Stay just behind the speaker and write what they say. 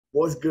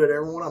What's good,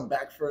 everyone? I'm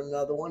back for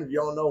another one. If you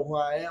don't know who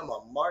I am,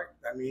 I'm Mark.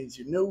 That means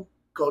you're new.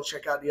 Go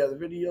check out the other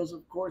videos,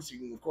 of course. You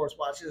can, of course,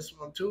 watch this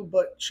one too,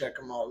 but check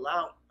them all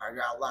out. I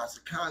got lots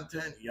of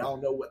content. Y'all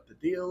know what the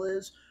deal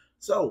is.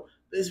 So,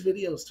 this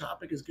video's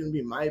topic is going to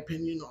be my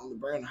opinion on the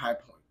brand High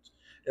Point.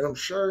 And I'm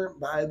sure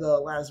by the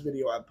last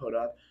video I put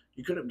up,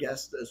 you could have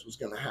guessed this was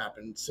going to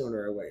happen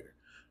sooner or later.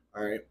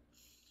 All right.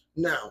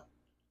 Now,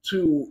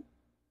 to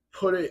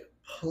put it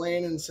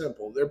plain and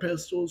simple, their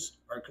pistols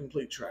are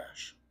complete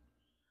trash.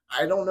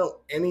 I don't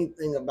know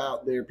anything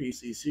about their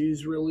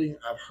PCCs really.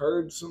 I've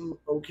heard some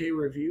okay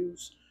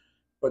reviews,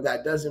 but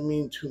that doesn't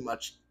mean too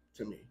much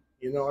to me.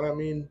 You know what I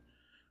mean?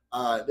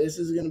 This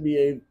is going to be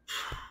a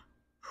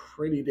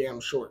pretty damn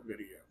short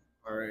video.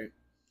 All right.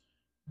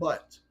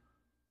 But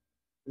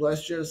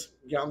let's just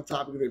get on the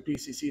topic of their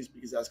PCCs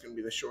because that's going to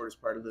be the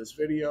shortest part of this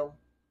video.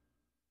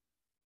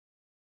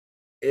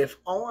 If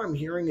all I'm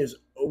hearing is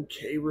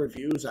okay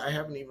reviews, I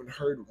haven't even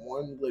heard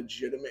one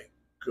legitimate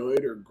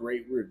good or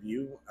great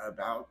review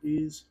about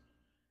these.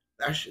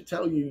 That should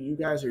tell you you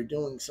guys are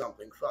doing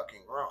something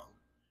fucking wrong.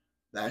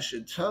 That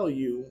should tell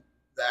you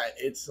that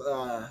it's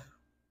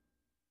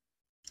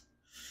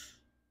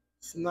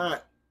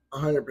not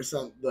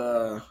 100%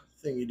 the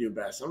thing you do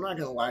best. I'm not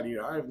gonna lie to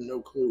you. I have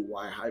no clue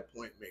why High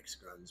Point makes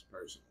guns.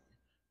 Personally,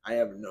 I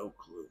have no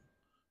clue.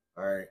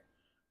 All right,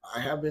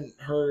 I haven't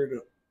heard.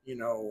 You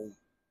know,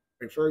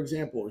 like for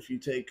example, if you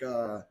take like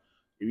a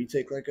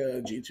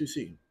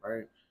G2C,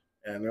 right,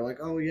 and they're like,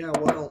 oh yeah,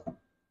 well,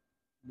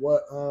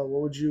 what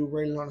would you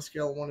rate it on a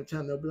scale of 1 to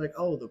 10? They'll be like,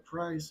 oh, the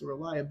price, the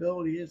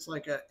reliability, it's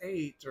like a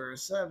 8 or a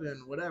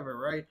 7, whatever,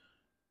 right?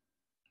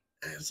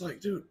 And it's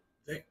like, dude,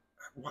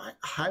 why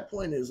High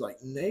Point is like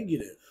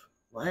negative?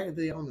 Why are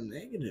they on the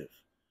negative?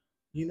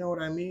 You know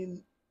what I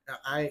mean?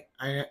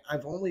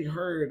 I've only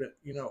heard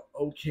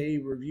okay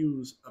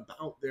reviews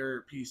about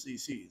their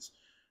PCCs.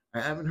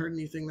 I haven't heard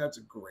anything that's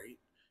great.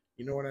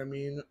 You know what I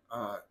mean?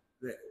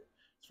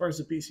 As far as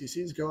the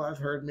PCCs go, I've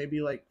heard maybe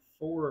like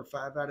 4 or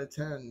 5 out of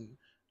 10.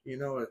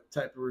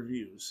 Type of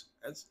reviews.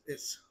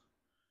 It's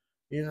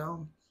you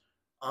know,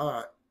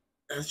 uh,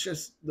 that's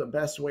just the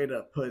best way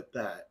to put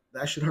that.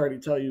 That should already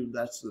tell you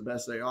that's the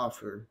best they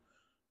offer.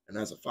 And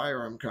as a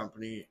firearm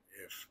company,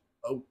 if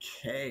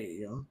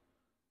okay,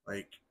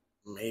 like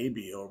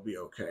maybe it'll be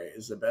okay,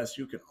 is the best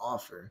you can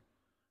offer.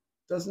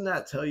 Doesn't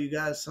that tell you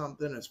guys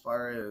something as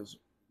far as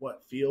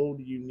what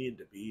field you need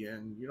to be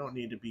in? You don't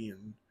need to be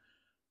in,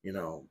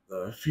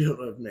 the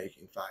field of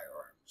making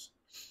firearms.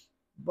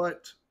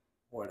 But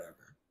whatever.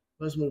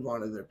 Let's move on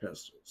to their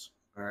pistols.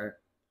 All right.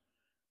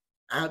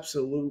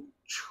 Absolute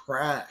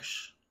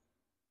trash.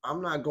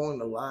 I'm not going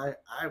to lie.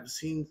 I have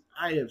seen.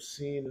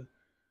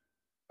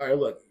 All right,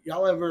 look,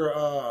 y'all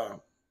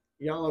ever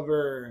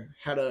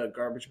had a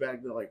garbage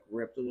bag that like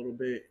ripped a little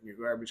bit in your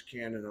garbage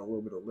can and a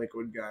little bit of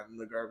liquid got in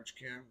the garbage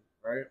can,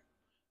 right?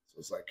 So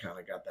it's like kind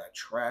of got that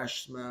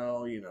trash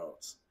smell,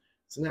 it's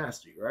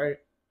nasty, right?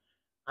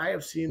 I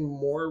have seen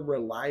more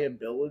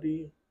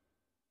reliability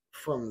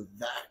from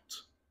that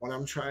when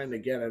I'm trying to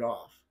get it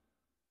off.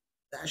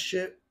 That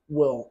shit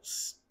will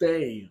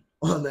stay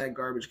on that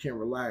garbage can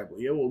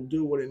reliably. It will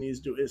do what it needs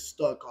to do. It's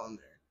stuck on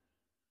there.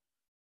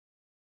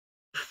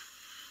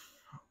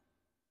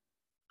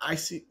 I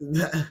see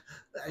that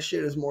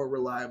shit is more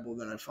reliable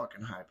than a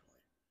fucking High Point,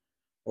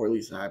 or at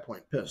least a High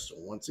Point pistol.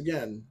 Once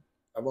again,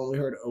 I've only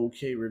heard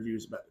okay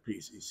reviews about the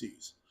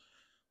PCCs.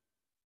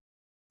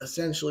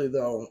 Essentially,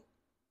 though,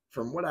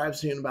 from what I've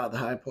seen about the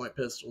High Point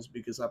pistols,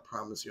 because I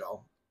promise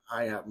y'all,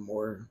 I have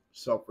more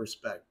self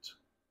respect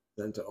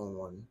than to own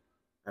one.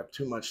 I have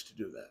too much to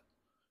do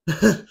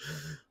that.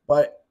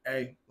 But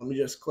hey, let me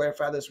just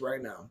clarify this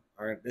right now.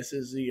 All right, this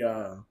is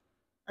the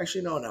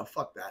actually no,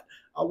 fuck that.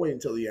 I'll wait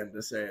until the end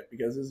to say it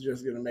because this is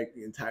just gonna make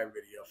the entire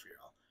video for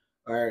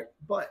y'all. All right,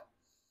 but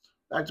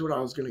back to what I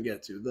was gonna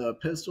get to. The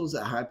pistols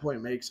that High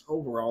Point makes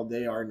overall,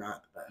 they are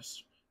not the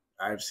best.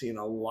 I've seen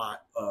a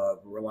lot of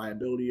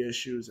reliability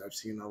issues. I've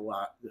seen a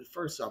lot.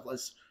 First off,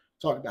 let's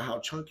talk about how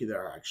chunky they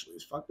are actually.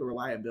 Fuck the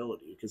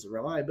reliability because the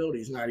reliability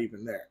is not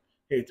even there.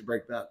 Hate to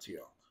break that to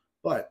y'all,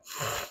 but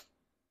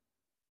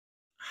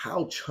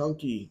how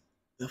chunky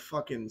the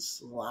fucking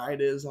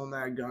slide is on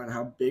that gun,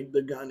 how big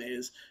the gun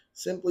is,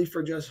 simply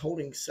for just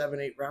holding 7,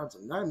 8 rounds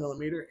of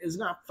 9mm is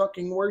not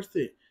fucking worth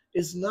it.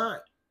 It's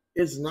not.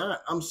 It's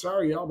not. I'm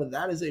sorry, y'all, but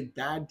that is a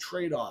bad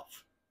trade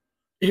off.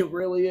 It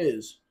really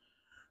is.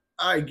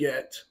 I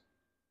get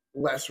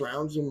less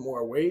rounds and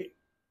more weight.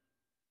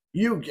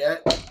 You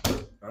get.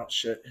 Oh,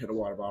 shit. Hit a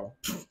water bottle.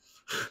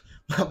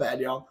 My bad,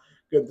 y'all.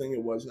 Good thing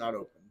it was not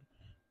opened.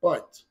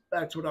 But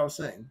back to what I was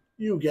saying.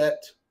 You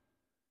get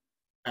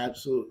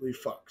absolutely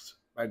fucked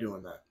by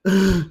doing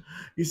that.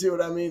 You see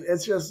what I mean?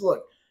 It's just,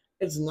 look,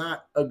 it's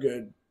not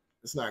good.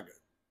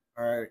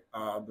 All right.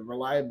 The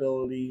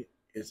reliability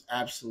is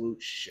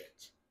absolute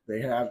shit.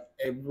 They have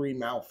every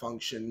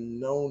malfunction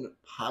known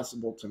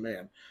possible to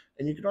man.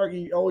 And you could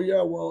argue, oh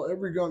yeah, well,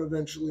 every gun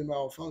eventually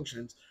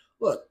malfunctions.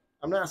 Look,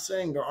 I'm not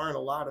saying there aren't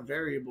a lot of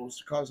variables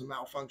to cause a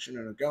malfunction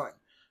in a gun.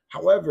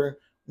 However,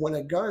 when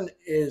a gun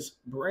is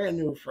brand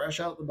new, fresh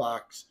out the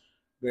box,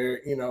 there,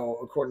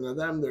 according to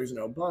them, there's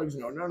no bugs,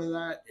 none of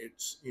that.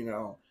 It's,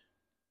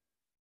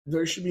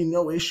 there should be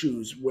no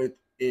issues with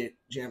it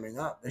jamming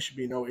up. There should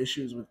be no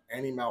issues with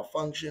any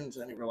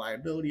malfunctions, any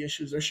reliability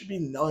issues. There should be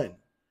none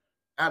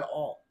at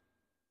all.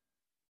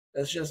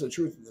 That's just the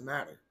truth of the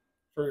matter.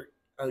 For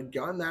a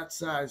gun that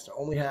size to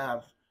only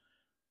have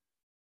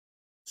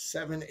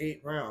 7,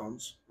 8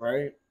 rounds,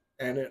 right?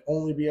 And it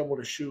only be able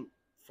to shoot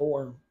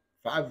 4,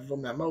 5 of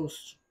them at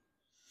most.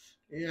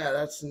 Yeah,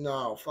 that's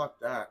no, fuck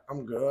that.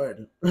 I'm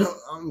good.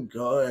 I'm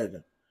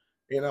good.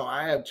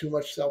 I have too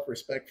much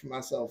self-respect for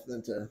myself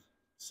than to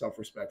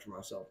self-respect for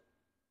myself.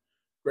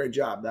 Great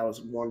job. That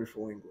was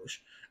wonderful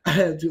English. I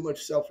had too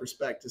much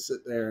self-respect to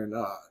sit there and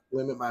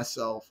limit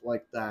myself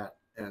like that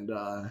and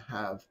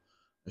have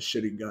a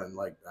shitty gun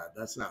like that.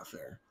 That's not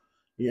fair.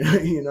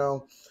 And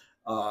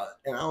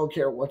I don't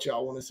care what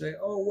y'all want to say.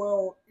 Oh,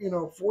 well,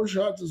 4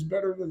 shots is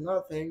better than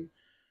nothing.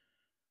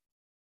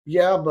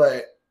 Yeah,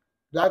 but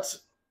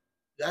that's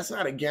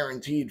not a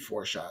guaranteed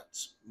 4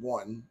 shots.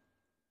 1.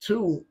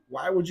 2,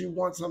 why would you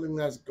want something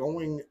that's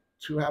going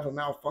to have a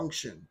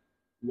malfunction?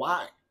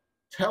 Why?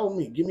 Tell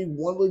me, give me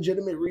one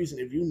legitimate reason.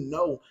 If you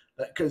know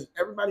that, because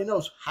everybody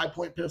knows high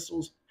point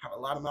pistols have a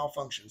lot of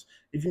malfunctions.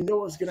 If you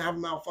know it's going to have a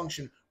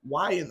malfunction,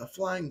 why in the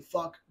flying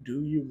fuck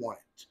do you want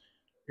it?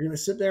 You're going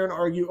to sit there and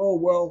argue, oh,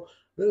 well,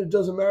 it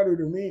doesn't matter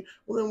to me.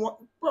 Well, then what?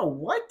 Bro,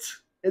 what?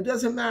 It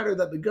doesn't matter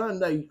that the gun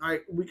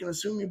that we can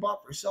assume you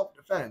bought for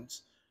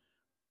self-defense,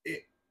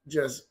 it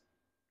just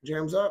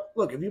jams up.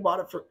 Look, if you bought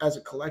it as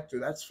a collector,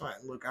 that's fine.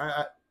 Look,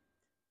 I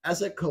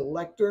as a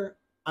collector,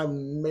 I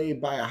may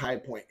buy a high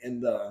point in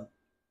the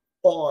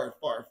far,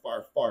 far,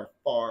 far, far,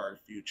 far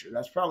future.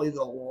 That's probably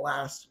the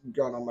last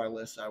gun on my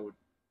list I would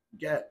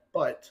get,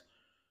 but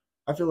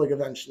I feel like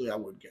eventually I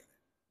would get it.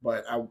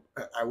 But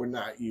I would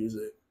not use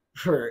it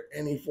for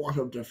any form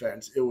of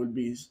defense. It would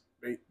be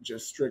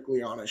just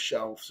strictly on a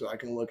shelf so I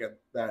can look at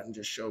that and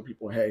just show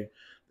people, hey,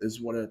 this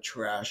is what a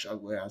trash,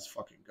 ugly ass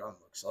fucking gun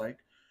looks like.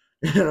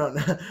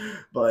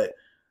 But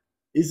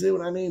you see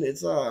what I mean?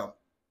 It's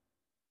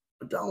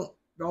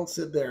don't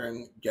sit there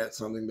and get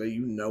something that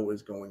you know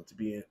is going to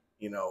be,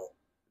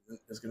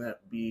 is going to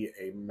be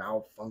a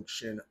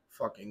malfunction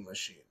fucking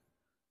machine.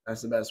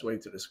 That's the best way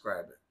to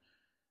describe it.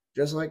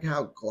 Just like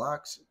how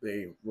Glocks,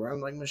 they run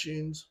like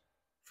machines,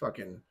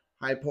 fucking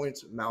high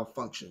points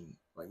malfunction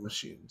like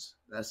machines.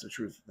 That's the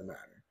truth of the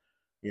matter.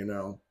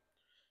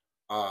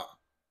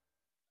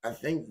 I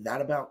think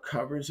that about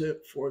covers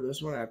it for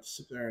this one. I have to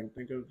sit there and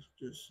think of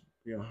just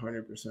be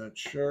 100%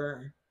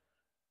 sure.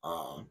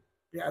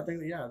 Yeah, I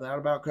think that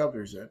about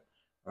covers it.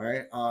 All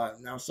right.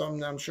 Now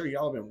something I'm sure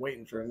y'all have been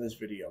waiting for in this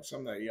video.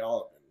 Something that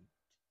y'all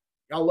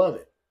love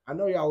it. I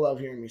know y'all love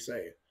hearing me say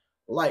it.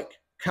 Like,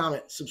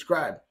 comment,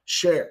 subscribe,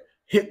 share,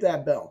 hit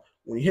that bell.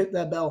 When you hit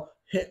that bell,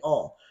 hit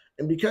all.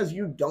 And because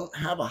you don't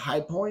have a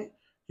high point,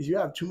 because you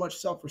have too much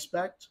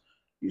self-respect,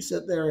 you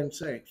sit there and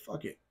say,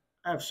 fuck it.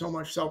 I have so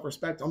much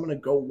self-respect. I'm going to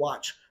go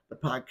watch the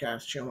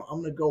podcast channel.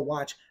 I'm going to go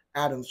watch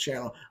Adam's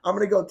channel. I'm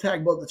going to go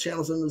tag both the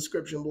channels in the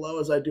description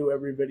below as I do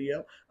every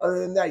video. Other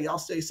than that, y'all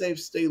stay safe,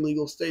 stay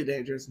legal, stay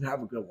dangerous, and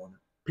have a good one.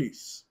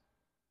 Peace.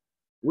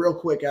 Real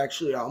quick,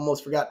 actually, I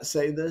almost forgot to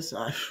say this.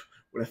 I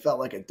would have felt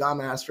like a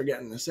dumbass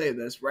forgetting to say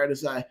this. Right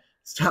as I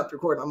stopped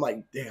recording, I'm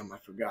like, damn, I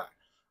forgot.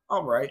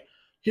 All right.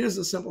 Here's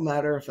the simple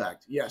matter of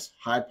fact. Yes,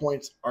 high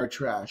points are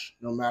trash,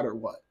 no matter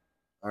what.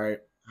 All right.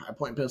 High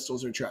point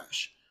pistols are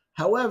trash.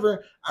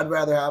 However, I'd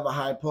rather have a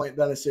high point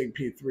than a SIG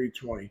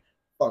P320.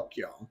 Fuck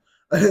y'all.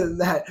 Other than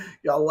that,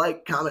 y'all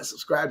like, comment,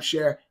 subscribe,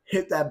 share,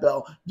 hit that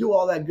bell, do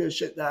all that good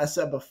shit that I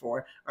said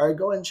before. All right,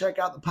 go ahead and check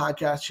out the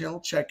podcast channel.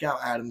 Check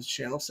out Adam's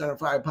channel,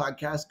 Centerfire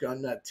Podcast,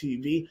 Gun Nut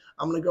TV.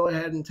 I'm going to go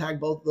ahead and tag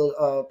both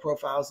the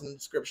profiles in the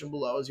description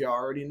below, as you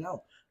already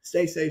know.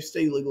 Stay safe,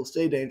 stay legal,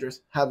 stay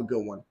dangerous. Have a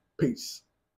good one. Peace.